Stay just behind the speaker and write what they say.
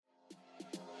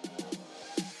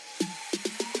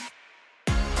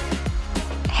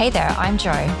Hey there, I'm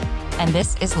Jo, and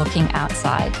this is Looking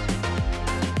Outside.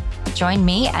 Join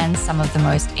me and some of the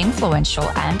most influential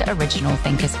and original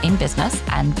thinkers in business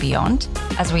and beyond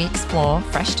as we explore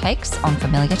fresh takes on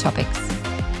familiar topics.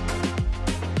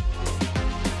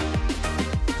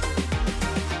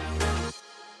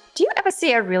 Do you ever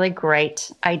see a really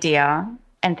great idea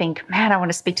and think, man, I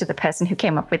want to speak to the person who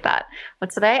came up with that? Well,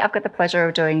 today I've got the pleasure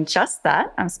of doing just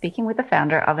that. I'm speaking with the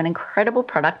founder of an incredible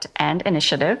product and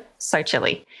initiative, So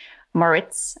Chili,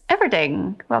 Moritz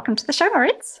Everding. Welcome to the show,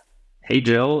 Moritz. Hey,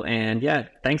 Jill. And yeah,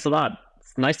 thanks a lot.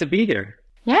 It's nice to be here.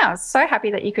 Yeah, I was so happy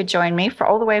that you could join me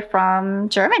all the way from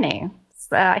Germany.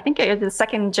 I think you're the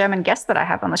second German guest that I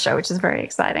have on the show, which is very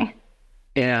exciting.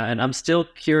 Yeah, and I'm still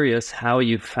curious how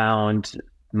you found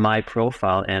my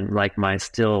profile and like my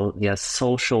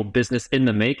social business in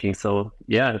the making. So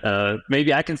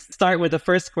maybe I can start with the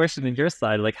first question on your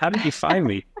side. Like, how did you find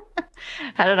me?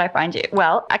 How did I find you?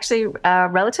 Well, actually, a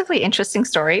relatively interesting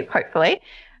story, hopefully.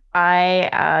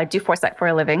 I do foresight for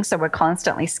a living, so we're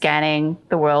constantly scanning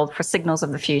the world for signals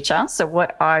of the future. So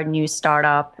what are new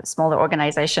startup, smaller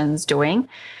organizations doing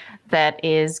that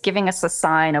is giving us a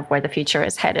sign of where the future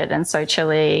is headed? And so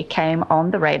Chile came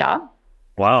on the radar.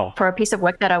 Wow. For a piece of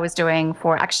work that I was doing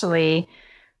for actually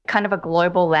kind of a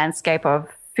global landscape of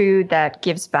food that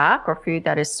gives back or food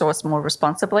that is sourced more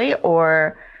responsibly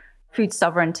or food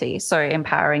sovereignty. So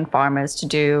empowering farmers to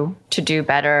do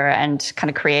better and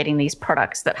kind of creating these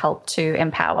products that help to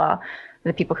empower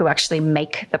the people who actually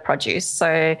make the produce.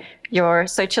 So your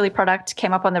So Chili product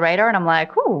came up on the radar and I'm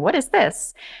like, ooh, what is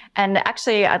this? And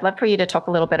actually, I'd love for you to talk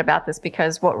a little bit about this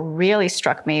because what really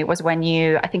struck me was when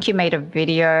I think you made a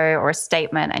video or a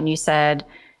statement and you said,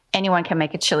 anyone can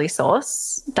make a chili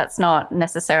sauce. That's not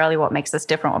necessarily what makes us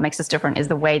different. What makes us different is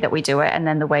the way that we do it and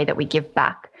then the way that we give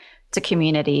back to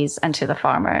communities and to the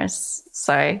farmers.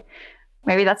 So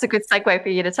maybe that's a good segue for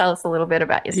you to tell us a little bit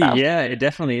about yourself. Yeah, it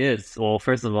definitely is. Well,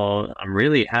 first of all, I'm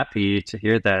really happy to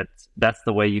hear that that's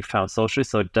the way you found social.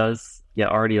 So it does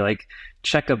already like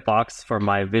check a box for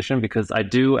my vision because I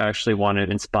do actually want to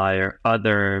inspire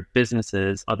other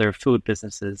businesses, other food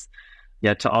businesses,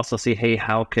 to also see, hey,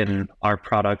 how can our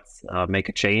products make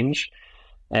a change?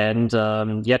 And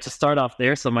to start off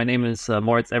there, so my name is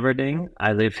Moritz Everding.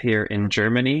 I live here in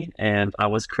Germany, and I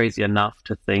was crazy enough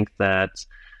to think that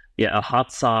a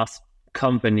hot sauce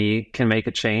company can make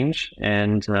a change.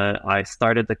 And I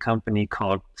started the company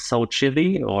called So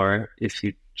Chili, or if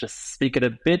you just speak it a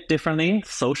bit differently,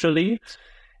 socially,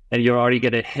 and you already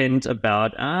get a hint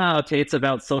about, it's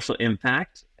about social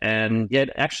impact. And it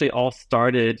actually all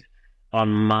started on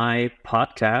my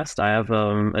podcast. I have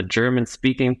a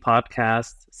German-speaking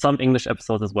podcast, some English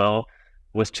episodes as well,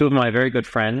 with two of my very good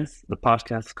friends. The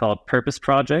podcast is called Purpose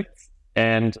Projects.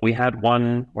 And we had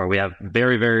one where we have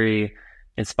very, very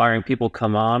inspiring people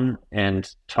come on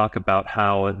and talk about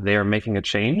how they're making a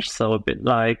change. So a bit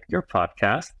like your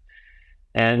podcast.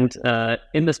 And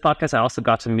in this podcast, I also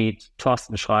got to meet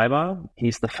Thorsten Schreiber.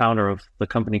 He's the founder of the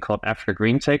company called Africa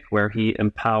Green Tech, where he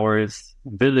empowers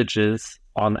villages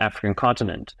on the African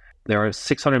continent. There are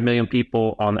 600 million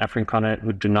people on the African continent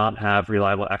who do not have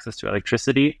reliable access to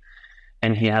electricity.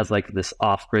 And he has like this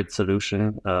off-grid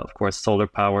solution, of course, solar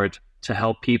powered, to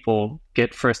help people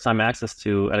get first-time access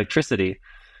to electricity.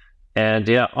 And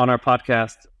on our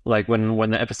podcast, like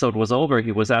when the episode was over,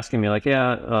 he was asking me like,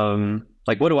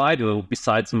 what do I do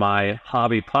besides my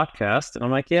hobby podcast? And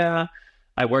I'm like,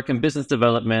 I work in business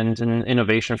development and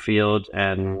innovation field.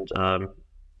 And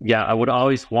I would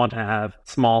always want to have a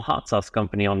small hot sauce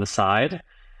company on the side.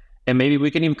 And maybe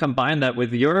we can even combine that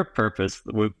with your purpose,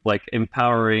 with like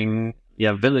empowering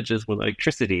villages with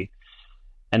electricity.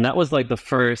 And that was like the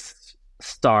first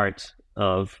start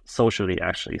of Socially,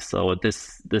 actually. So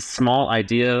this small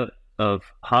idea of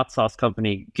hot sauce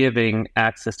company giving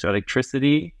access to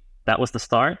electricity, that was the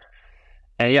start.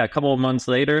 And a couple of months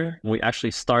later, we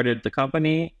actually started the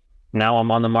company. Now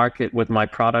I'm on the market with my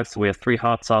products. We have 3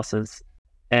 hot sauces.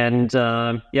 And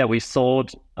we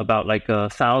sold about like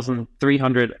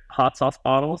 1,300 hot sauce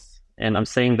bottles. And I'm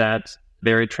saying that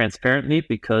very transparently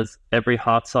because every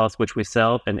hot sauce which we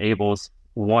sell enables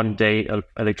 1 day of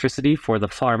electricity for the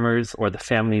farmers or the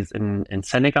families in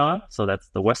Senegal. So that's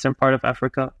the western part of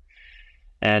Africa.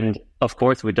 And of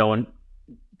course, we don't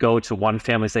go to one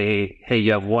family and say, hey,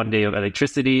 you have 1 day of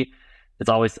electricity.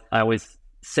 I always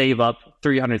save up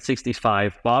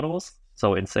 365 bottles.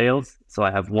 So in sales, so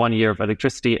I have 1 year of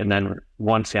electricity and then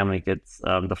one family gets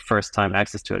the first time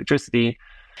access to electricity.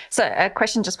 So a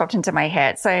question just popped into my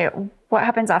head. So what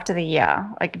happens after the year?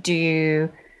 Like, do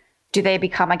they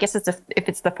become, I guess if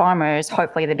it's the farmers,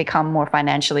 hopefully they become more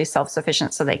financially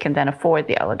self-sufficient so they can then afford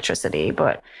the electricity.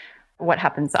 But what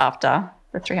happens after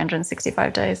the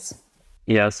 365 days.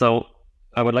 Yeah, so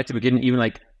I would like to begin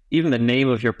even the name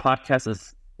of your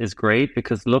podcast is great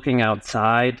because looking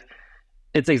outside,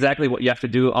 it's exactly what you have to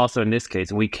do also in this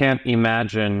case. We can't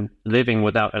imagine living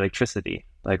without electricity.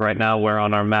 Like right now we're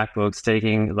on our MacBooks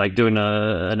doing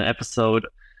an episode.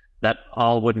 That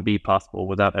all wouldn't be possible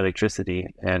without electricity.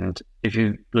 And if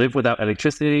you live without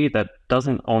electricity, that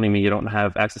doesn't only mean you don't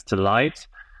have access to light,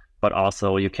 but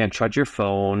also you can't charge your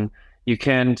phone, you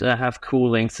can't have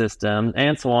cooling systems,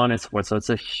 and so on and so forth. So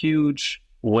it's a huge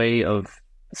way of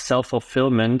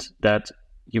self-fulfillment that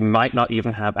you might not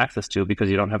even have access to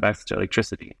because you don't have access to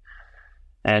electricity.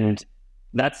 And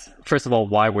that's, first of all,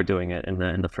 why we're doing it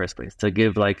in the first place, to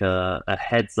give like a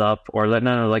heads up or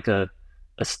like a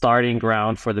starting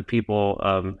ground for the people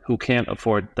who can't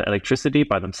afford the electricity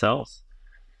by themselves.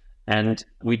 And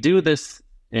we do this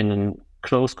in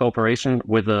close cooperation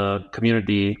with a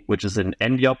community which is in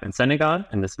Ndiop in Senegal,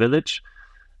 in this village.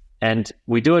 And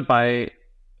we do it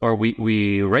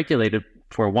we regulate it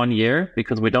for 1 year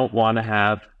because we don't want to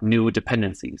have new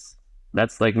dependencies.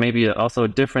 That's like maybe also a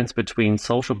difference between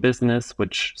social business,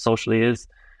 which socially is,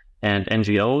 and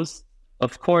NGOs.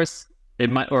 Of course, it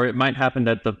might happen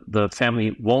that the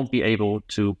family won't be able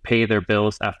to pay their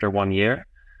bills after 1 year,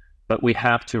 but we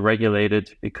have to regulate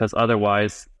it because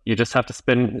otherwise you just have to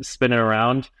spin it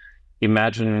around.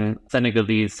 Imagine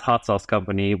Senegalese hot sauce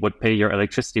company would pay your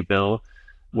electricity bill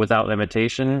without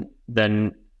limitation,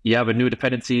 then you have a new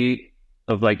dependency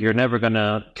of like you're never going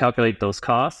to calculate those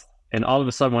costs. And all of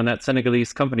a sudden, when that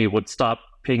Senegalese company would stop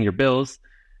paying your bills,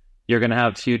 you're going to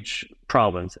have huge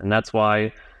problems. And that's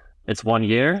why it's 1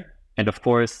 year. And of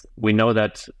course, we know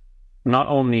that not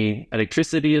only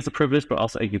electricity is a privilege, but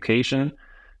also education.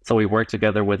 So we work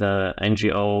together with an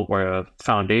NGO or a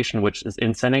foundation, which is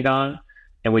in Senegal,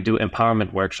 and we do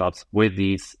empowerment workshops with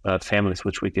these families,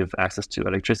 which we give access to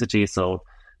electricity. So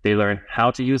they learn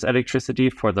how to use electricity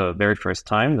for the very first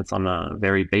time. That's on a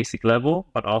very basic level,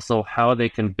 but also how they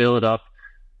can build up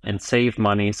and save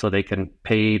money so they can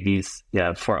pay these,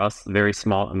 for us, very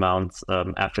small amounts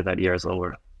after that year is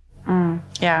over.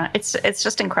 Yeah, it's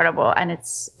just incredible, and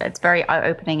it's very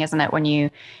eye-opening, isn't it? When you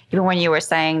were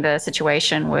saying the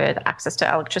situation with access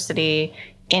to electricity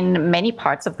in many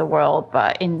parts of the world,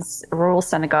 but in rural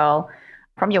Senegal,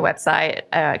 from your website,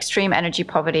 extreme energy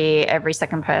poverty, every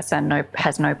second person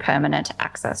has no permanent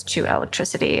access to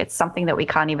electricity. It's something that we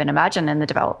can't even imagine in the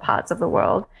developed parts of the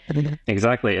world.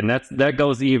 Exactly. And that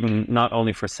goes even not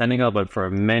only for Senegal, but for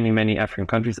many, many African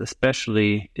countries,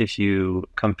 especially if you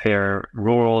compare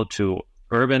rural to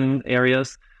urban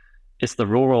areas. It's the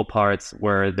rural parts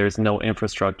where there's no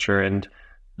infrastructure. And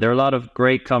there are a lot of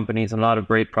great companies and a lot of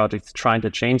great projects trying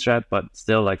to change that. But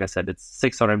still, like I said, it's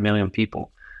 600 million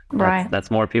people. That's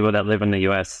more people that live in the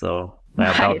US. So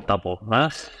about double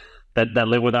that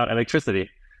live without electricity.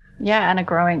 Yeah, and a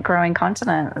growing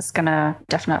continent is going to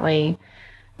definitely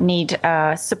need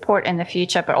support in the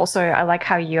future. But also, I like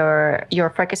how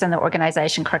your focus in the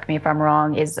organization, correct me if I'm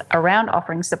wrong, is around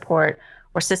offering support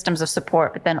or systems of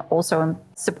support, but then also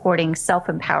supporting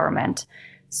self-empowerment.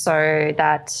 So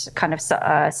that kind of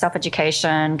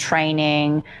self-education,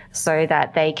 training, so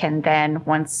that they can then,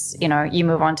 once you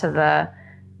move on to the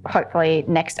hopefully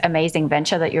next amazing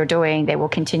venture that you're doing, they will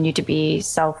continue to be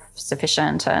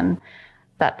self-sufficient, and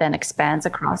that then expands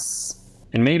across.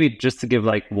 And maybe just to give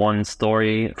like one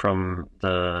story from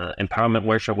the empowerment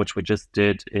workshop, which we just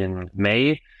did in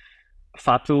May.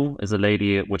 Fatou is a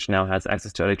lady which now has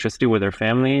access to electricity with her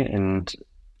family. And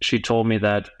she told me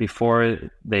that before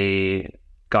they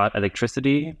got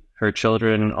electricity, her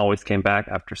children always came back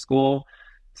after school.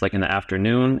 It's like in the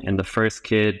afternoon, and the first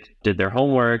kid did their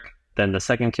homework. Then the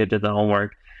second kid did the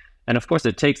homework. And of course,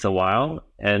 it takes a while.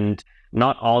 And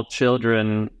not all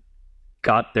children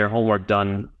got their homework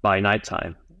done by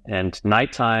nighttime. And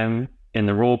nighttime in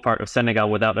the rural part of Senegal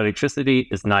without electricity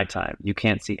is nighttime. You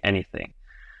can't see anything.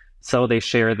 So they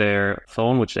share their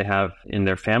phone, which they have in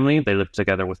their family. They live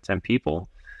together with 10 people.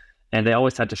 And they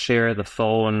always had to share the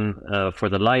phone for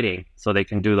the lighting so they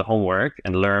can do the homework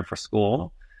and learn for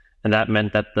school. And that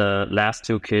meant that the last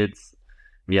two kids,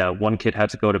 one kid had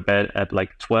to go to bed at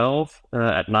like 12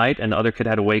 at night, and the other kid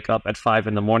had to wake up at 5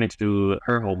 in the morning to do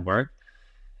her homework.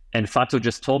 And Fatou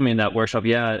just told me in that workshop,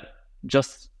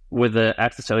 just with the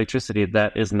access to electricity,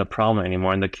 that isn't a problem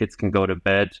anymore. And the kids can go to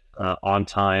bed on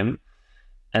time.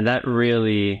 And that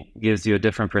really gives you a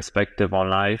different perspective on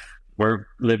life. We're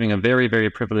living a very, very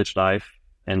privileged life.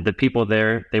 And the people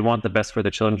there, they want the best for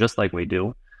the children, just like we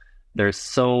do. They're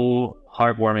so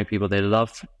heartwarming people. They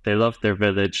love their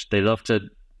village. They love to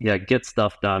get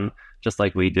stuff done, just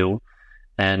like we do.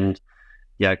 And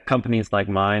yeah, companies like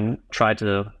mine try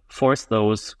to force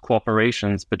those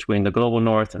cooperations between the global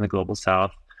north and the global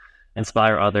south,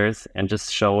 inspire others, and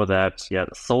just show that, yeah,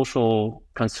 social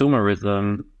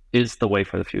consumerism is the way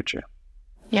for the future.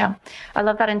 Yeah, I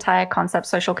love that entire concept,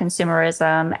 social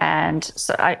consumerism. And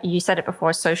so you said it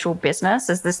before, social business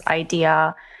is this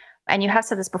idea. And you have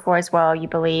said this before as well. You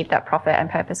believe that profit and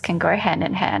purpose can go hand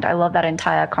in hand. I love that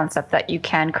entire concept that you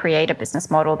can create a business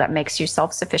model that makes you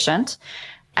self-sufficient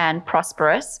and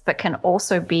prosperous, but can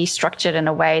also be structured in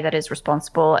a way that is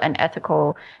responsible and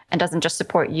ethical and doesn't just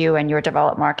support you and your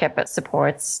developed market, but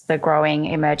supports the growing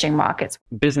emerging markets.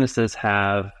 Businesses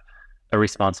have a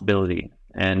responsibility.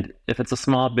 And if it's a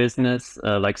small business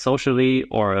like socially,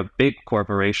 or a big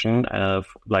corporation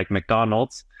like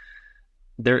McDonald's,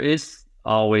 there is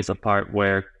always a part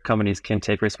where companies can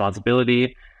take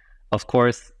responsibility. Of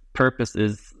course, purpose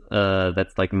is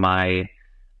that's like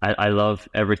I love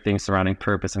everything surrounding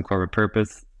purpose and corporate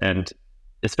purpose. And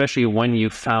especially when you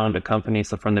found a company,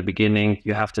 so from the beginning,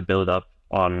 you have to build up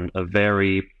on a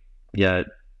very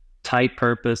tight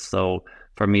purpose. So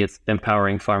for me, it's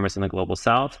empowering farmers in the global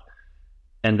south,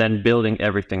 and then building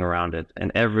everything around it.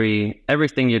 And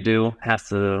everything you do has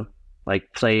to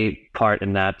like play part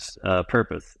in that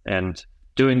purpose. And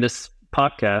doing this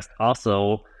podcast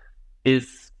also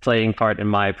is playing part in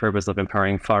my purpose of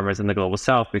empowering farmers in the global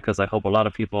south, because I hope a lot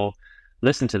of people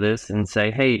listen to this and say,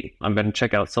 hey, I'm going to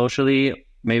check out socially,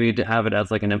 maybe to have it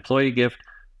as like an employee gift,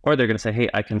 or they're going to say, hey,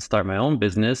 I can start my own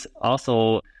business.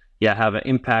 Also, have an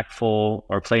impactful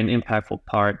or play an impactful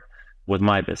part with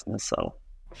my business. So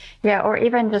yeah, or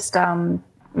even just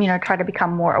try to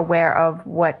become more aware of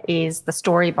what is the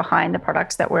story behind the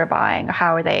products that we're buying.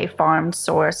 How are they farmed,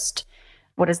 sourced?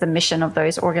 What is the mission of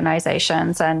those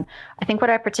organizations? And I think what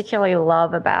I particularly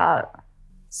love about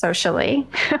socially,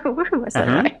 I said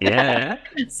it right? Yeah.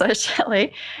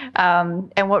 Socially.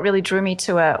 And what really drew me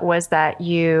to it was that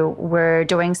you were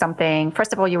doing something,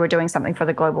 first of all, you were doing something for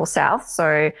the global south.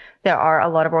 So there are a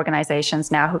lot of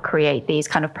organizations now who create these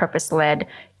kind of purpose-led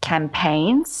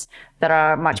campaigns that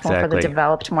are much more for the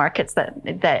developed markets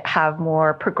that have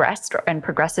more progressed and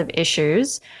progressive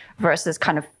issues, versus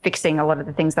kind of fixing a lot of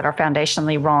the things that are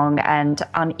foundationally wrong and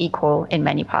unequal in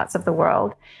many parts of the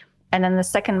world. And then the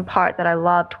second part that I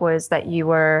loved was that you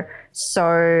were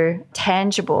so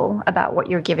tangible about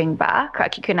what you're giving back.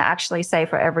 Like you can actually say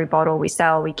for every bottle we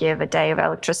sell, we give a day of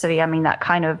electricity. I mean, that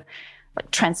kind of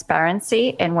like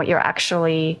transparency in what you're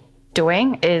actually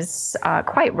doing is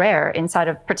quite rare inside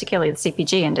of particularly the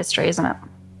CPG industry, isn't it?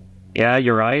 Yeah,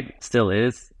 you're right. Still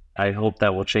is. I hope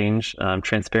that will change.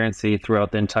 Transparency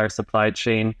throughout the entire supply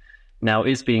chain now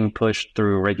is being pushed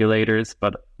through regulators,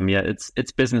 but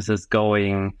it's businesses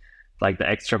going like the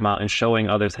extra mile and showing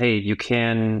others, hey, you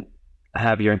can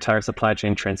have your entire supply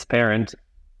chain transparent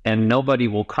and nobody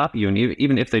will copy you. And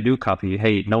even if they do copy you,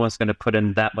 hey, no one's going to put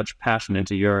in that much passion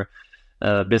into your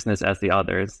business as the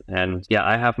others. And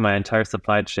I have my entire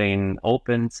supply chain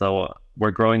open. So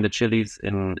we're growing the chilies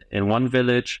in one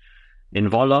village. In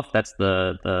Wolof, that's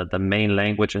the main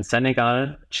language in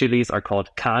Senegal. Chilies are called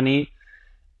kani.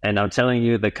 And I'm telling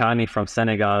you, the kani from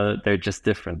Senegal, they're just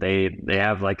different. They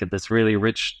have like this really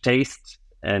rich taste.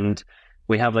 And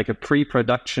we have like a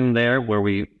pre-production there where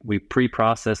we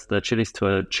pre-process the chilies to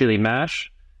a chili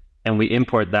mash. And we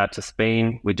import that to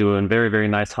Spain. We do a very, very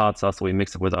nice hot sauce. We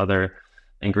mix it with other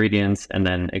ingredients. And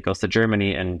then it goes to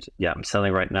Germany. And I'm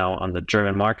selling right now on the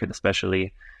German market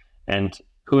especially. And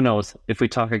who knows, if we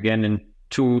talk again in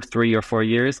 2, 3, or 4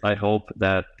 years, I hope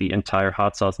that the entire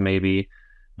hot sauce maybe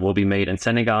will be made in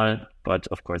Senegal. But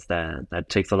of course, that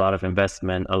takes a lot of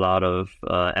investment, a lot of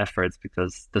efforts,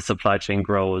 because the supply chain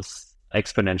grows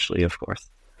exponentially, of course.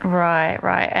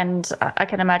 Right. And I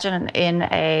can imagine in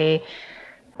a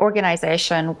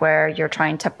organization where you're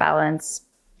trying to balance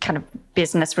kind of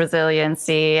business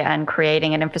resiliency and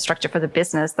creating an infrastructure for the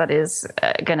business that is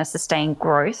going to sustain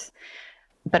growth,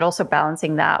 but also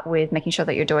balancing that with making sure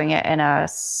that you're doing it in a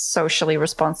socially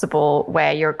responsible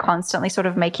way. You're constantly sort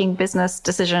of making business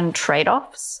decision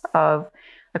trade-offs of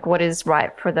like what is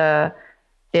right for the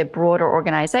broader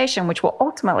organization, which will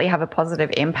ultimately have a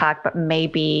positive impact, but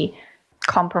maybe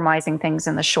compromising things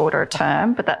in the shorter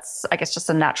term. But that's, I guess, just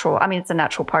it's a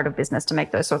natural part of business to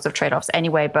make those sorts of trade-offs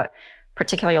anyway, but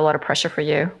particularly a lot of pressure for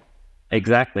you.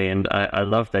 Exactly. And I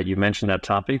love that you mentioned that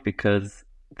topic, because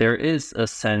there is a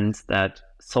sense that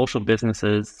social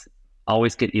businesses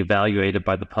always get evaluated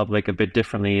by the public a bit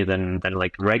differently than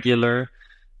like regular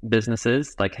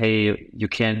businesses. Like, hey, you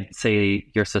can't say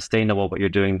you're sustainable, but you're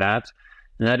doing that.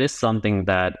 And that is something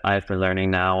that I've been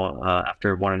learning now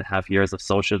after 1.5 years of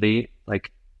socially.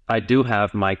 Like, I do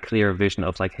have my clear vision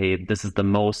of like, hey, this is the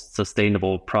most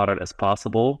sustainable product as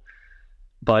possible.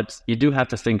 But you do have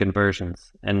to think in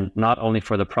versions, and not only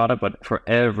for the product, but for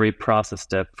every process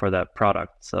step for that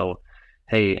product. So,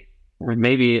 hey,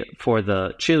 maybe for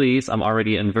the chilies, I'm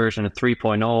already in version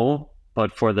 3.0,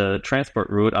 but for the transport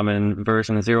route, I'm in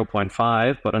version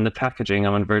 0.5, but on the packaging,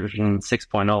 I'm in version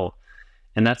 6.0.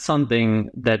 And that's something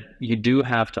that you do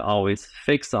have to always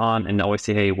fix on and always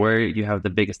say, hey, where you have the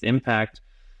biggest impact.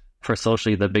 For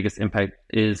socially, the biggest impact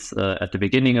is at the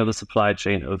beginning of the supply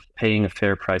chain of paying a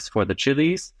fair price for the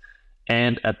chilies,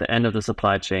 and at the end of the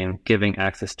supply chain, giving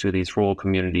access to these rural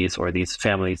communities or these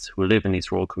families who live in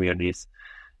these rural communities.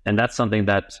 And that's something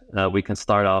that we can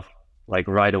start off like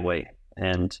right away.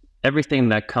 And everything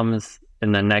that comes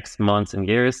in the next months and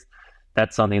years,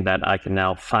 that's something that I can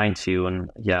now fine tune.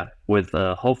 Yeah, with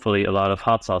hopefully a lot of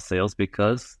hot sauce sales,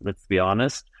 because let's be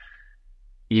honest,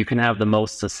 you can have the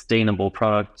most sustainable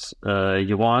product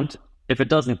you want. If it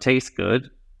doesn't taste good,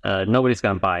 nobody's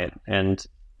going to buy it. And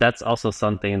that's also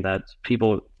something that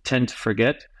people tend to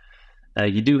forget.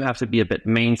 You do have to be a bit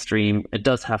mainstream. It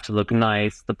does have to look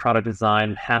nice. The product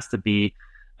design has to be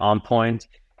on point.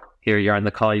 Here you are in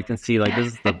the call. You can see like this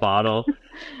is the bottle.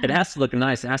 It has to look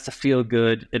nice. It has to feel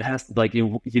good. It has to, like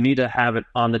you need to have it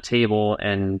on the table,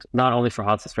 and not only for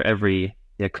hot sauce, for every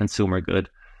consumer good.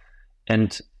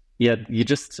 And yeah, you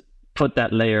just put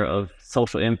that layer of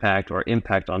social impact or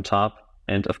impact on top.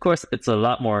 And of course, it's a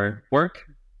lot more work,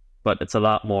 but it's a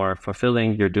lot more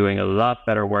fulfilling. You're doing a lot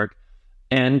better work.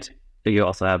 And you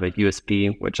also have a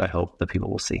USP, which I hope that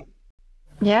people will see.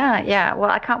 Yeah, yeah.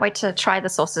 Well, I can't wait to try the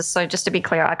sauces. So just to be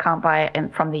clear, I can't buy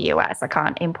it from the US. I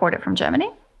can't import it from Germany.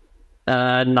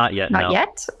 Not yet. Not no.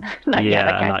 yet? Not yeah,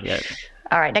 yet. Okay. Not yet.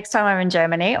 All right. Next time I'm in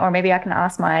Germany, or maybe I can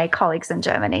ask my colleagues in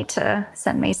Germany to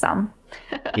send me some.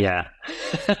 Yeah.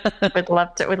 Would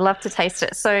love to taste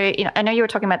it. So, I know you were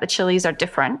talking about the chilies are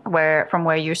different from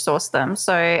where you source them.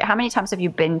 So how many times have you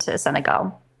been to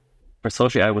Senegal? For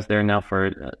Sochi, I was there now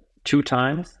for 2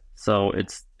 times. So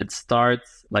it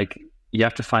starts like you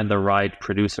have to find the right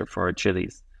producer for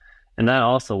chilies. And that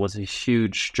also was a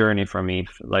huge journey for me.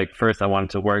 Like first I wanted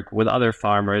to work with other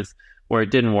farmers where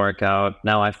it didn't work out.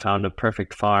 Now I found a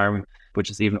perfect farm, which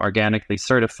is even organically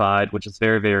certified, which is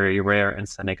very, very rare in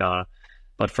Senegal.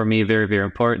 But for me, very, very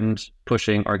important,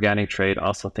 pushing organic trade,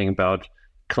 also think about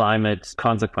climate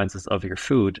consequences of your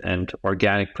food, and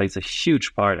organic plays a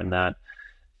huge part in that.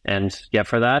 And yeah,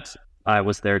 for that, I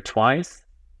was there twice.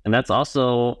 And that's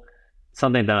also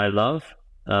something that I love.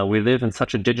 We live in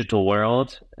such a digital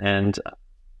world, and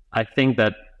I think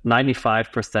that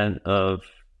 95% of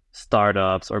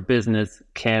startups or business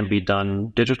can be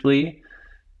done digitally.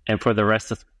 And for the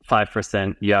rest of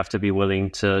 5%, you have to be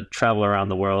willing to travel around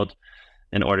the world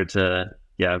in order to,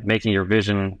 making your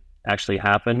vision actually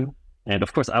happen. And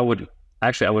of course, I would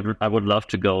love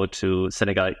to go to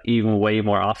Senegal even way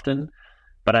more often,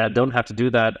 but I don't have to do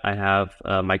that. I have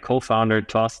my co-founder,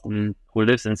 Thorsten, who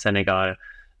lives in Senegal,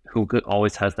 who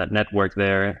always has that network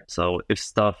there. So if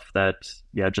stuff that,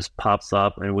 just pops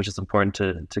up and which is important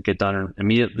to get done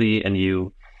immediately, and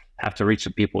you have to reach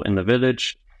the people in the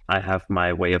village, I have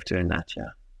my way of doing that. Yeah.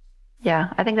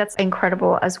 Yeah, I think that's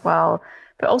incredible as well.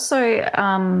 But also,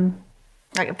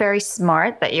 like very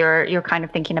smart that you're kind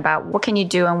of thinking about what can you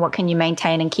do and what can you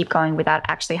maintain and keep going without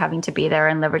actually having to be there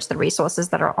and leverage the resources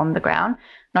that are on the ground,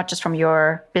 not just from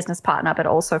your business partner, but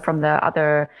also from the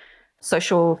other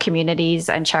social communities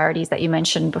and charities that you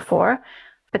mentioned before.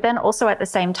 But then also at the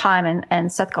same time,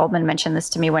 and Seth Goldman mentioned this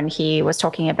to me when he was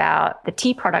talking about the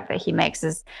tea product that he makes,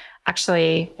 is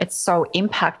actually it's so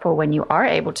impactful when you are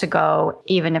able to go,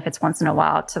 even if it's once in a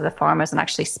while, to the farmers and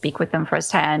actually speak with them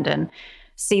firsthand and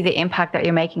see the impact that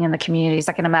you're making in the communities.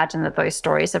 I can imagine that those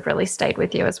stories have really stayed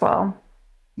with you as well.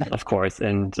 Of course.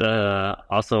 And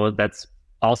also that's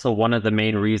also one of the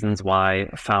main reasons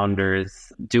why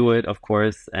founders do it, of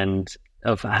course, and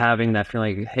of having that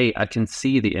feeling like, hey, I can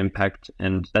see the impact.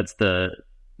 And that's the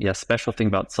special thing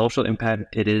about social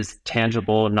impact. It is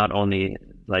tangible, not only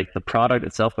like the product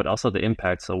itself, but also the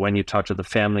impact. So when you talk to the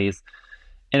families,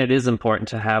 and it is important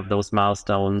to have those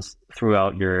milestones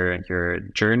throughout your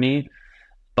journey,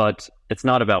 but it's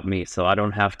not about me. So I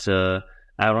don't have to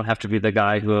be the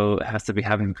guy who has to be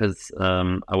having, because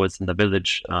I was in the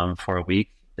village for a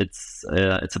week. It's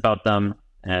about them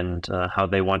and how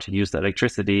they want to use the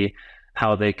electricity,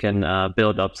 how they can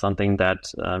build up something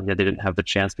that they didn't have the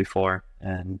chance before.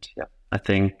 And I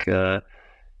think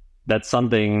that's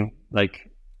something like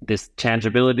this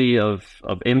tangibility of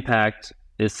impact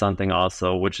is something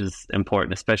also which is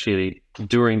important, especially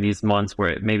during these months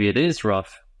where maybe it is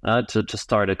rough to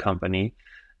start a company,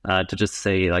 to just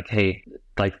say like, hey,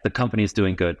 like the company is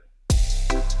doing good.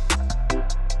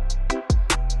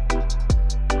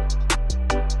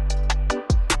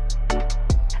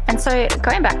 And so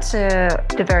going back to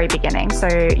the very beginning, so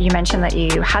you mentioned that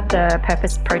you had the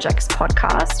Purpose Projects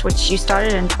podcast, which you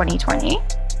started in 2020.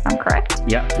 I'm correct?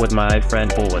 Yeah, with my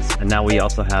friend Moritz. And now we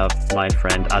also have my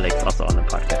friend Alex also on the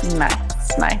podcast.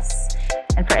 Nice.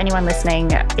 And for anyone listening,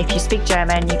 if you speak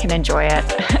German, you can enjoy it.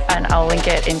 And I'll link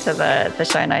it into the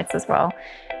show notes as well.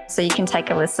 So you can take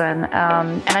a listen.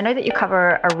 And I know that you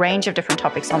cover a range of different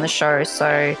topics on the show.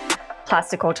 So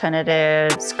plastic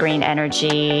alternatives, green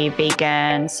energy,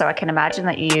 vegan. So I can imagine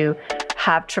that you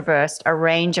have traversed a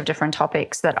range of different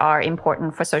topics that are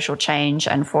important for social change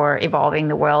and for evolving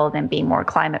the world and being more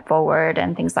climate forward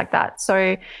and things like that.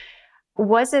 So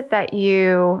was it that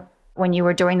you, when you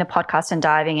were doing the podcast and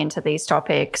diving into these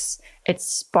topics, it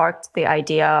sparked the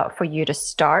idea for you to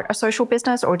start a social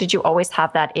business, or did you always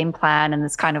have that in plan and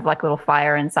this kind of like little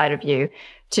fire inside of you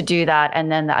to do that?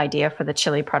 And then the idea for the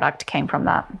chili product came from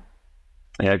that?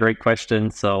 Yeah, great question.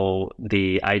 So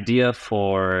the idea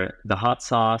for the hot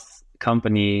sauce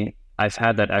company, I've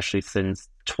had that actually since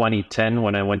 2010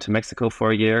 when I went to Mexico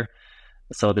for a year.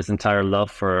 So this entire love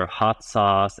for hot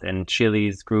sauce and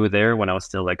chilies grew there when I was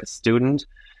still like a student.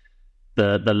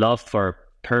 The love for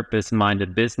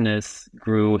purpose-minded business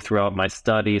grew throughout my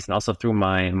studies and also through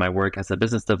my work as a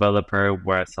business developer,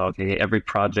 where I saw, okay, every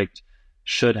project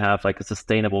should have like a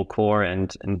sustainable core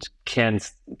and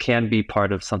can be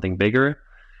part of something bigger.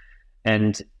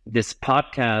 And this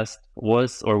podcast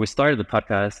we started the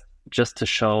podcast just to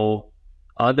show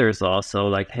others also,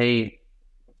 like, hey,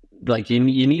 like you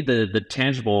need the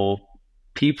tangible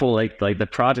people, like the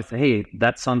projects. Hey,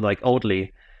 that sounds like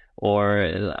Oatly,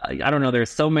 or I don't know. There's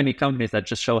so many companies that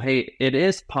just show, hey, it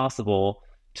is possible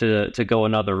to go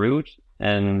another route,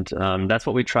 and that's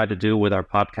what we try to do with our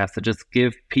podcast, to just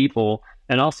give people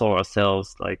and also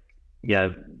ourselves, like,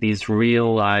 these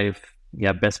real life,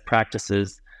 best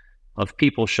practices of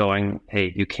people showing,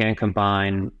 hey, you can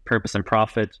combine purpose and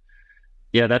profit.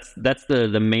 Yeah, that's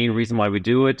the main reason why we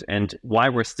do it, and why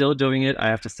we're still doing it. I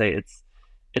have to say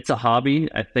it's a hobby.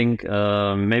 I think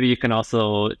maybe you can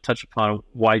also touch upon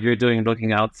why you're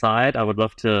looking outside. I would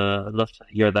love to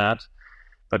hear that.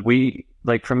 But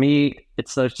for me,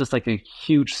 it's just like a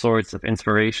huge source of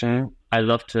inspiration. I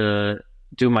love to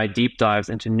do my deep dives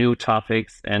into new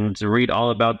topics and to read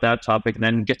all about that topic, and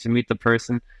then get to meet the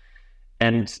person.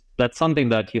 And that's something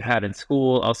that you had in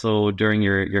school, also during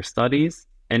your studies.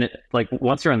 And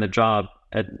once you're on the job,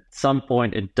 at some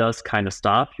point it does kind of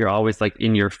stop. You're always like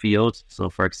in your field. So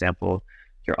for example,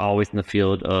 you're always in the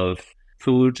field of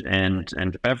food and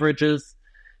beverages,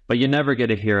 but you never get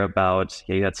to hear about,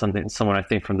 you had someone I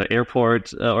think from the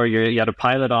airport, or you had a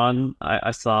pilot on,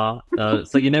 I saw.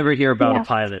 So you never hear about a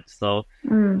pilot. So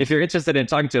if you're interested in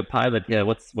talking to a pilot,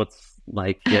 what's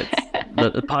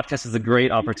the podcast is a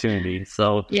great opportunity.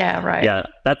 So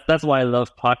that's why I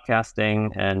love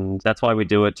podcasting, and that's why we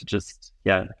do it, to just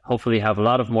hopefully have a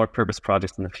lot of more purpose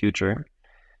projects in the future.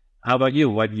 How about you?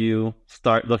 Why do you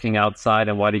start looking outside,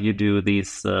 and why do you do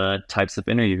these types of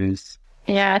interviews?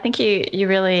 Yeah, I think you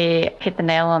really hit the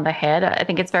nail on the head. I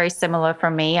think it's very similar for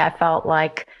me. I felt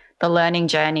like the learning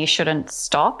journey shouldn't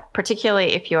stop,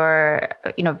 particularly if you're,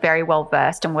 very well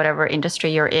versed in whatever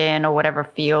industry you're in or whatever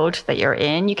field that you're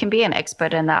in. You can be an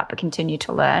expert in that, but continue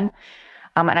to learn.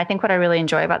 And I think what I really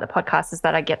enjoy about the podcast is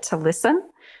that I get to listen.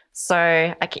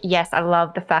 So yes, I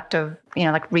love the fact of,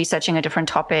 researching a different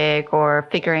topic or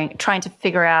trying to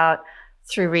figure out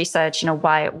through research,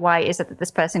 why is it that this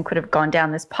person could have gone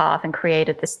down this path and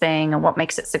created this thing, and what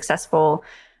makes it successful?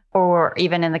 Or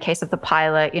even in the case of the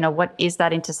pilot, what is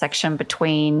that intersection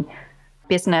between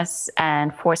business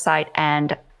and foresight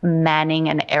and manning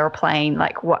an airplane?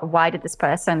 Like, why did this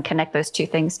person connect those two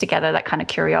things together? That kind of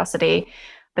curiosity.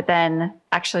 But then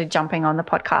actually jumping on the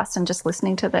podcast and just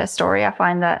listening to their story, I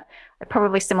find that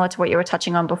probably similar to what you were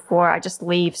touching on before. I just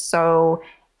leave so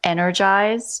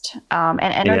energized, and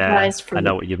energized I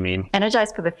know what you mean.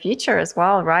 Energized for the future as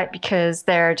well, right? Because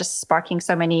they're just sparking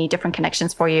so many different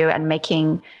connections for you and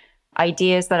making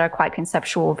ideas that are quite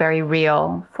conceptual very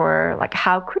real, for like,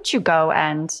 how could you go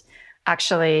and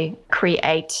actually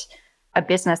create a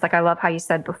business? Like, I love how you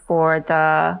said before,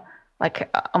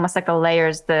 almost like the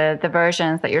layers, the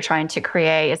versions that you're trying to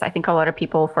create. Is, I think a lot of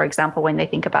people, for example, when they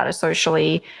think about a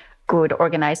socially good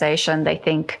organization, they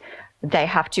think they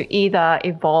have to either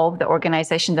evolve the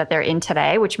organization that they're in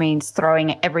today, which means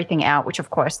throwing everything out, which of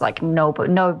course, like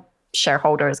no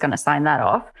shareholder is going to sign that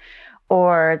off,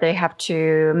 or they have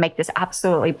to make this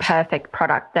absolutely perfect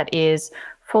product that is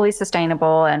fully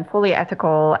sustainable and fully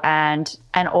ethical and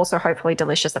also hopefully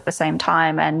delicious at the same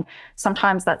time. And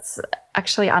sometimes that's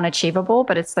actually unachievable,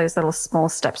 but it's those little small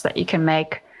steps that you can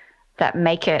make that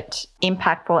make it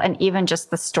impactful. And even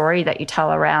just the story that you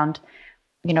tell around,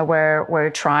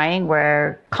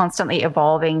 we're constantly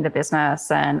evolving the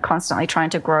business and constantly trying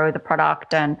to grow the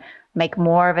product and make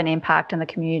more of an impact in the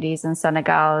communities in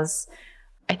Senegal.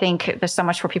 I think there's so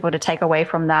much for people to take away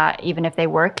from that, even if they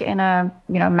work in a,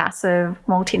 massive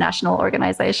multinational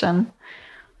organization.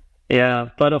 Yeah,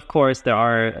 but of course there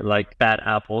are like bad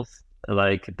apples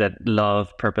like that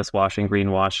love purpose washing,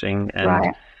 greenwashing, and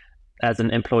Right. as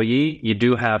an employee, you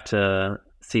do have to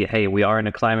see, hey, we are in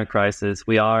a climate crisis,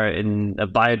 we are in a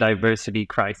biodiversity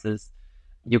crisis.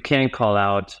 You can't call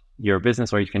out your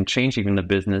business, or you can change even the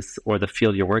business or the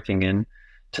field you're working in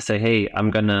to say, hey,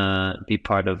 I'm gonna be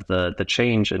part of the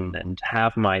change and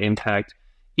have my impact,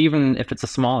 even if it's a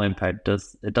small impact.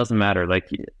 It doesn't matter. Like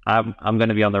I'm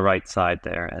gonna be on the right side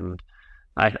there, and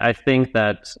I think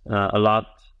that a lot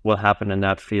will happen in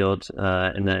that field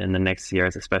in the next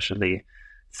years, especially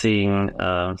seeing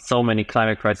so many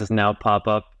climate crises now pop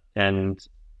up. And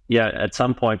yeah, at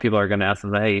some point, people are going to ask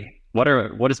them, hey,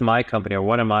 what is my company or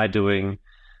what am I doing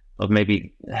of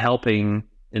maybe helping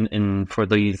in for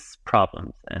these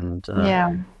problems? And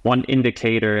Yeah. one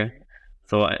indicator.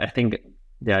 So I think,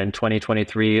 yeah, in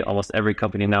 2023, almost every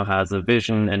company now has a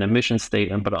vision and a mission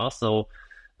statement, but also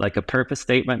like a purpose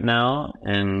statement now.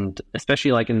 And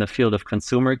especially like in the field of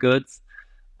consumer goods,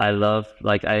 I love,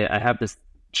 like, I have this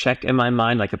check in my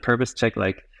mind, like a purpose check,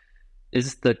 like,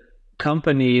 is the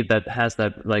company that has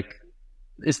that, like,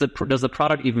 does the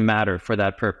product even matter for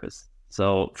that purpose?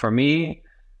 So for me,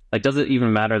 like, does it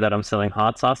even matter that I'm selling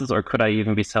hot sauces, or could I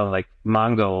even be selling like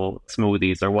mango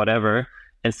smoothies or whatever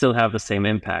and still have the same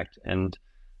impact? And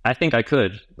I think I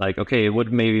could. Like, okay, it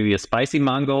would maybe be a spicy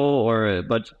mango,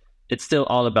 but it's still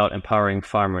all about empowering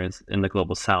farmers in the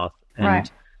global south. Right.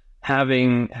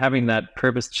 And having that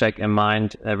purpose check in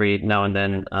mind every now and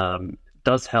then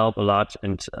does help a lot,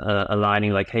 and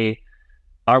aligning like, hey,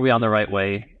 are we on the right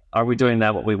way? Are we doing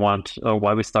that what we want, or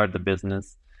why we started the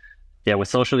business? Yeah, with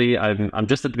socially, I'm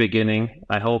just at the beginning.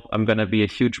 I hope I'm gonna be a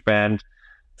huge brand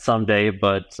someday,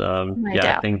 but No yeah, I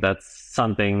doubt. think that's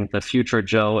something the future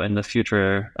Joe and the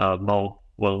future Mo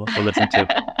will listen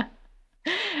to.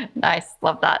 Nice.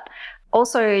 Love that.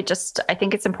 Also, just I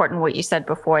think it's important what you said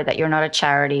before, that you're not a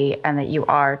charity and that you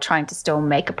are trying to still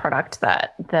make a product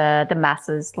that the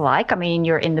masses like. I mean,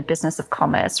 you're in the business of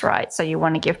commerce, right? So you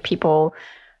want to give people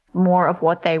more of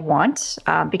what they want,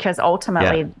 because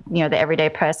ultimately, Yeah. the everyday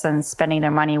person spending their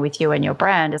money with you and your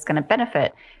brand is going to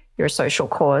benefit your social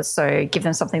cause. So give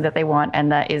them something that they want,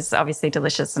 and that is obviously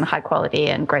delicious and high quality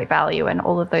and great value and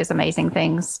all of those amazing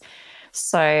things.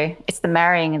 So it's the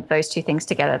marrying of those two things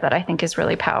together that I think is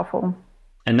really powerful.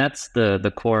 And that's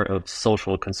the core of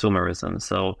social consumerism.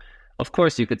 So, of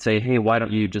course, you could say, hey, why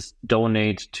don't you just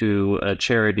donate to a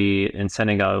charity in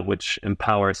Senegal which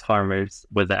empowers farmers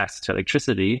with access to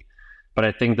electricity? But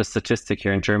I think the statistic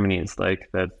here in Germany is like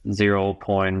that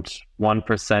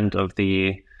 0.1% of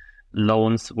the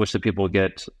loans which the people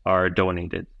get are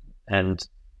donated. And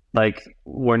like,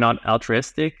 we're not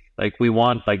altruistic. Like, we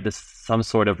want like this some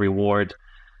sort of reward,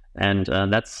 and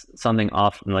that's something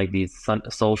often like these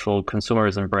social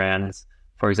consumerism brands.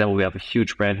 For example, we have a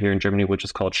huge brand here in Germany which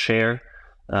is called Share,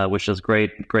 which does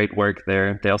great work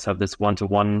there. They also have this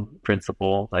one-to-one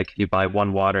principle, like you buy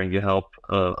one water and you help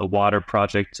a water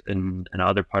project in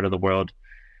another part of the world.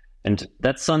 And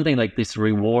that's something like these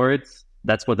rewards.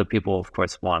 That's what the people, of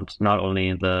course, want. Not only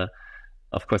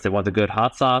of course, they want the good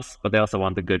hot sauce, but they also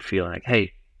want the good feeling. Like,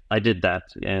 hey, I did that,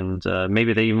 and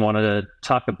maybe they even want to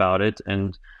talk about it.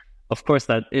 And of course,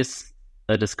 that is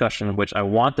a discussion which I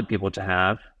want the people to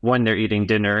have when they're eating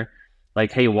dinner.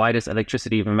 Like, hey, why does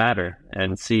electricity even matter?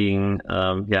 And seeing,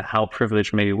 how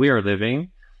privileged maybe we are living,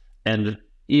 and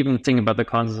even thinking about the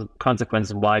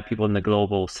consequences of why people in the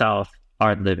global south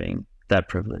aren't living that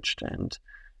privileged. And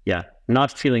yeah,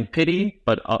 not feeling pity,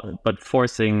 but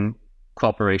forcing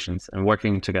cooperations and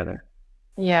working together.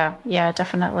 Yeah,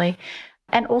 definitely.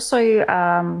 And also,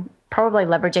 probably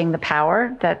leveraging the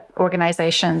power that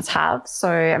organizations have. So,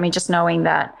 I mean, just knowing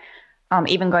that,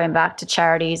 even going back to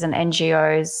charities and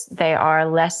NGOs, they are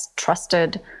less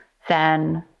trusted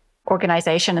than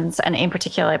organizations, and in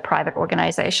particular private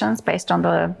organizations, based on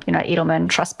the Edelman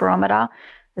Trust Barometer.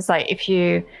 It's like if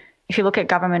you look at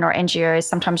government or NGOs,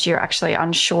 sometimes you're actually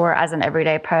unsure as an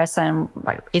everyday person,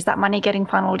 like, is that money getting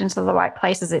funneled into the right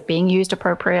place? Is it being used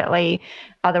appropriately?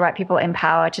 Are the right people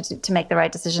empowered to make the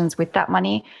right decisions with that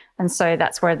money? And so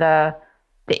that's where the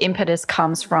the impetus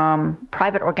comes from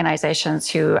private organizations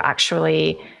who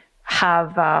actually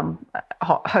have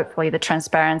hopefully the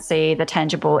transparency, the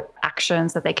tangible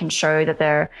actions that they can show that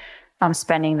they're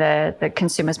spending the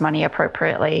consumer's money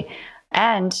appropriately.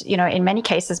 And, you know, in many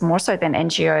cases, more so than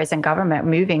NGOs and government,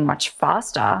 moving much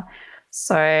faster.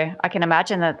 So I can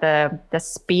imagine that the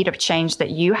speed of change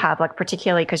that you have, like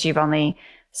particularly because you've only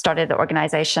started the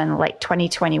organization late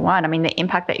 2021, I mean, the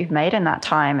impact that you've made in that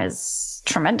time is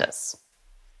tremendous.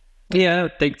 Yeah,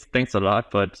 thanks a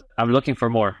lot, but I'm looking for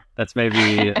more. That's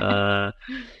maybe the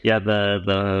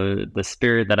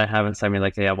spirit that I have inside me,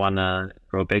 like, hey, I wanna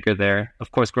grow bigger there.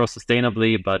 Of course, grow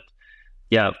sustainably, but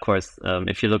yeah, of course.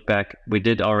 If you look back, we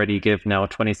did already give now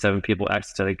 27 people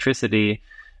access to electricity.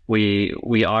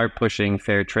 We are pushing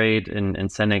fair trade in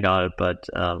Senegal, but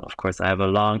of course I have a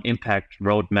long impact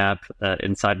roadmap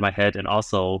inside my head and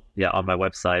also on my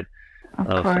website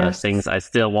of things I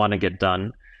still want to get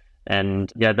done.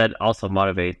 And yeah, that also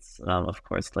motivates, of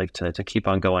course, like to keep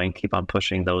on going, keep on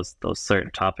pushing those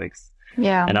certain topics.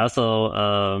 Yeah. And also,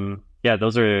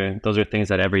 those are things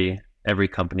that every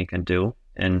company can do.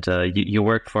 And you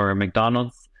work for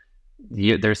McDonald's.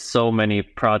 There's so many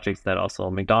projects that also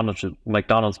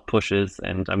McDonald's pushes,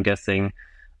 and I'm guessing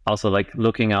also like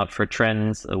looking out for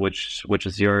trends, which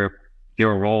is your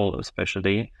role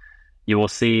especially. You will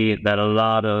see that a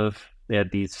lot of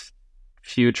these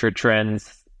future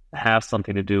trends have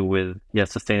something to do with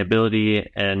sustainability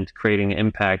and creating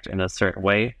impact in a certain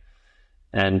way,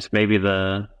 and maybe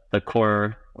the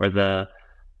core or the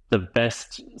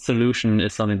best solution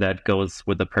is something that goes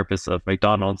with the purpose of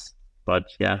McDonald's. But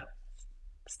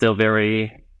still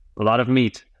a lot of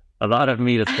meat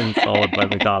has been sold by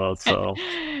McDonald's. So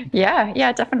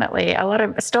yeah, definitely.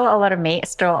 Still a lot of meat,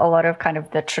 still a lot of kind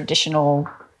of the traditional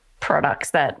products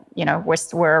that, you know,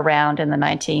 were around in the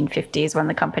 1950s when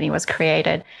the company was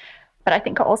created. But I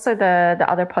think also the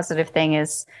other positive thing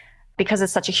is, because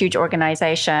it's such a huge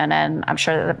organization, and I'm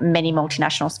sure that many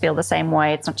multinationals feel the same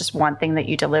way, it's not just one thing that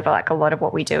you deliver. Like a lot of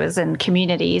what we do is in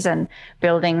communities and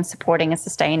building, supporting and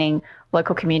sustaining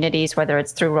local communities, whether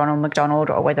it's through Ronald McDonald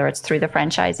or whether it's through the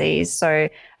franchisees. So I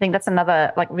think that's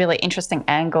another like really interesting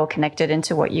angle connected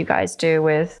into what you guys do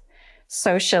with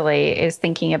socially, is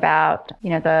thinking about, you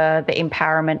know, the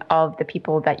empowerment of the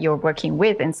people that you're working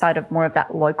with inside of more of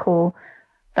that local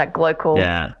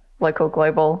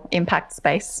global impact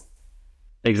space.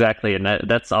 Exactly. And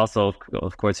that's also,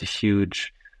 of course, a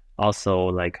huge also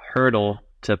like hurdle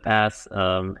to pass.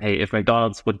 Hey, if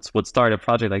McDonald's would start a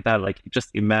project like that, like just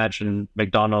imagine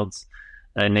McDonald's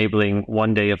enabling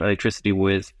 1 day of electricity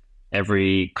with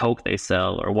every Coke they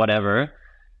sell or whatever.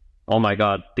 Oh my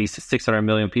God, these 600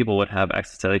 million people would have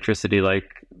access to electricity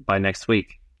like by next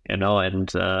week, you know,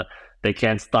 and they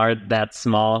can't start that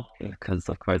small because,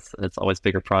 of course, it's always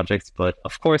bigger projects. But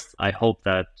of course, I hope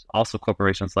that also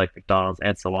corporations like McDonald's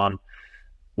and so on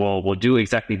will do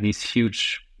exactly these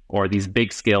huge or these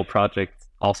big scale projects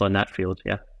also in that field.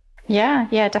 Yeah,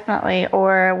 definitely.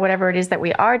 Or whatever it is that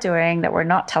we are doing that we're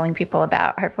not telling people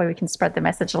about. Hopefully we can spread the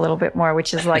message a little bit more,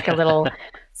 which is like a little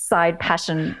side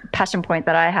passion point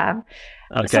that I have.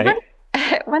 Okay. So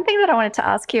one thing that I wanted to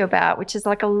ask you about, which is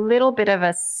like a little bit of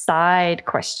a side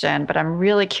question, but I'm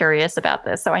really curious about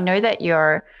this. So I know that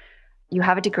you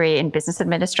have a degree in business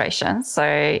administration,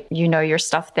 so you know your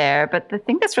stuff there. But the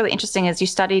thing that's really interesting is you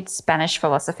studied Spanish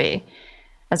philosophy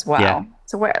as well. Yeah.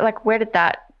 So where did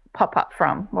that pop up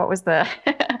from? What was the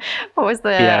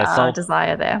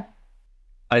desire there?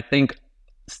 I think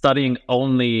studying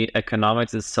only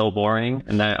economics is so boring,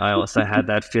 and I also had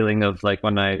that feeling of like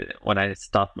when I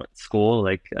stopped school,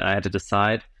 like I had to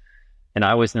decide, and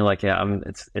I always knew like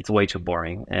it's way too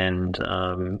boring. And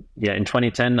in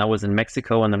 2010 I was in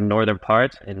Mexico in the northern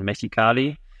part in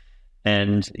Mexicali,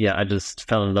 and I just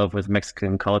fell in love with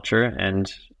Mexican culture, and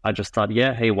I just thought,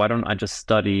 hey, why don't I just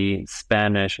study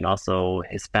Spanish and also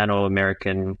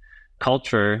Hispano-American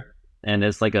culture? And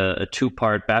it's like a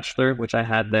 2-part bachelor which I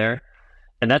had there.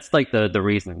 And that's like the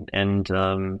reason, and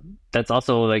that's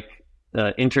also like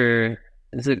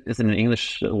is it an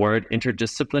English word,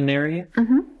 interdisciplinary?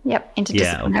 Mm-hmm. Yep,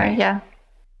 interdisciplinary. Yeah.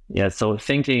 Yeah. So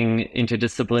thinking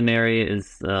interdisciplinary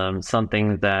is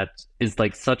something that is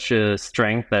like such a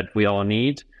strength that we all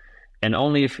need, and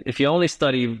only if you only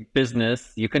study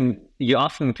business, you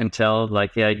often can tell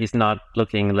like he's not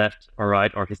looking left or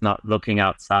right, or he's not looking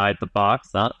outside the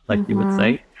box, like you would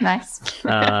say. Nice.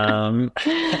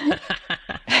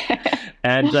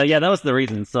 And that was the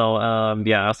reason. So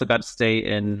I also got to stay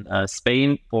in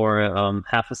Spain for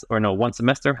 1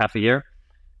 semester, half a year,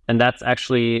 and that's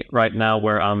actually right now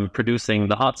where I'm producing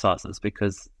the hot sauces,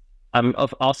 because I'm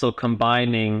also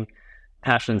combining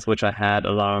passions which I had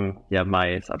along,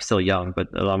 I'm still young, but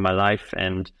along my life.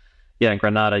 And in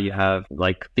Granada, you have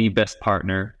like the best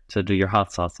partner to do your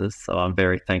hot sauces. So I'm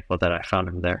very thankful that I found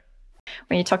him there.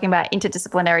 When you're talking about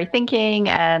interdisciplinary thinking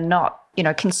and not,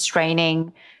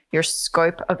 constraining your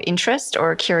scope of interest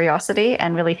or curiosity,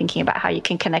 and really thinking about how you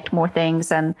can connect more things.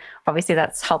 And obviously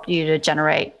that's helped you to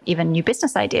generate even new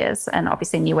business ideas and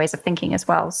obviously new ways of thinking as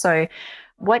well. So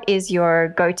what is your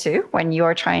go-to when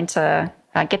you're trying to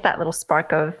get that little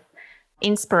spark of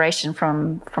inspiration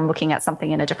from looking at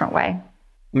something in a different way?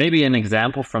 Maybe an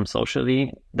example from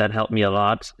socially that helped me a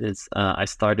lot is I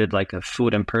started like a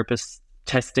food and purpose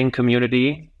testing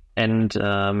community, and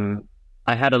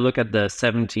I had a look at the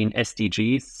 17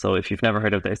 SDGs. So if you've never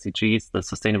heard of the SDGs, the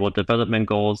Sustainable Development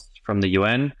Goals from the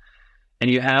UN,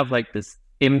 and you have like this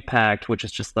impact, which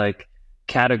is just like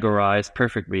categorized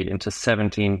perfectly into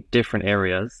 17 different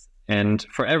areas. And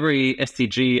for every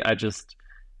SDG, I just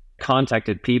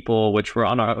contacted people which were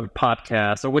on our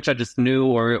podcast, or which I just knew,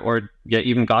 or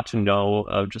even got to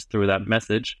know just through that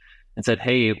message, and said,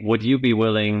 hey, would you be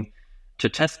willing to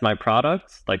test my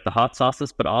products, like the hot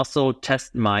sauces, but also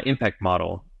test my impact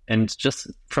model, and just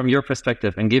from your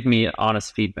perspective, and give me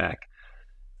honest feedback.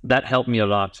 That helped me a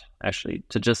lot, actually,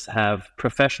 to just have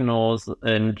professionals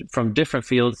and from different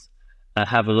fields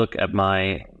have a look at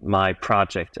my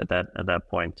project at that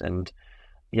point. And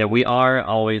we are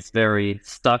always very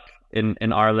stuck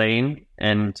in our lane,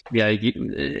 and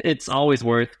it's always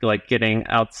worth like getting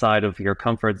outside of your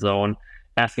comfort zone,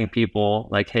 asking people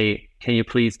like, hey, can you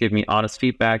please give me honest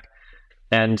feedback?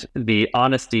 And the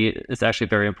honesty is actually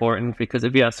very important, because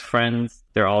if you ask friends,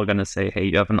 they're all going to say, hey,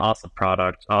 you have an awesome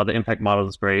product. Oh, the impact model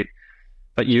is great.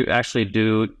 But you actually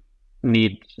do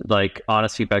need like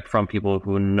honest feedback from people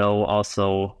who know,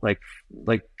 also like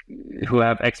who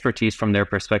have expertise from their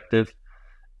perspective.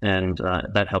 And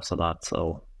that helps a lot.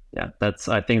 So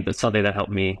I think that's something that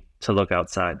helped me to look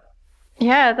outside.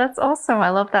 Yeah, that's awesome. I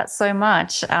love that so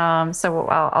much. So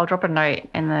I'll drop a note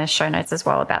in the show notes as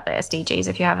well about the SDGs.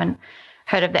 If you haven't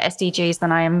heard of the SDGs,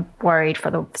 then I am worried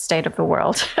for the state of the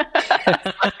world.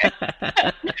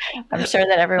 I'm sure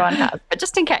that everyone has, but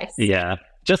just in case. Yeah,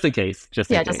 just in case. Just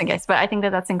in case. But I think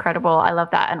that that's incredible. I love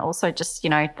that. And also just,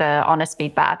 the honest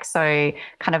feedback. So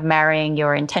kind of marrying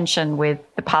your intention with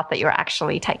the path that you're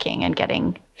actually taking and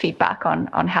getting feedback on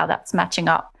how that's matching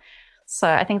up. So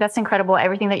I think that's incredible.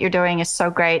 Everything that you're doing is so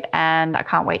great, and I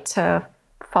can't wait to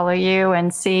follow you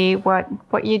and see what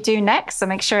you do next. So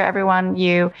make sure everyone,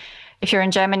 if you're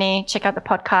in Germany, check out the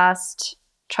podcast,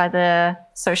 try the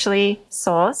socially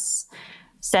sauce,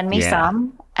 send me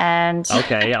some, and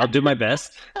okay, I'll do my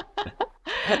best.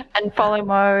 And follow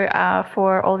Mo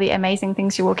for all the amazing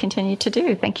things you will continue to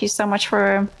do. Thank you so much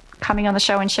for coming on the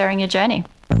show and sharing your journey.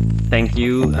 Thank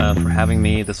you for having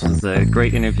me. This was a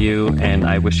great interview, and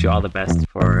I wish you all the best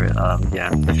for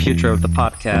the future of the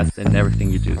podcast and everything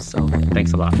you do. So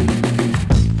thanks a lot.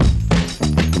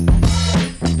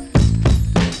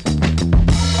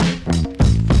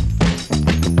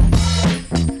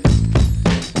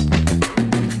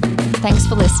 Thanks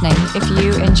for listening. If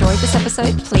you enjoyed this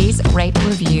episode, please rate,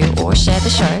 review, or share the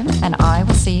show, and I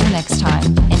will see you next time.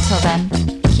 Until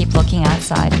then, keep looking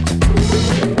outside.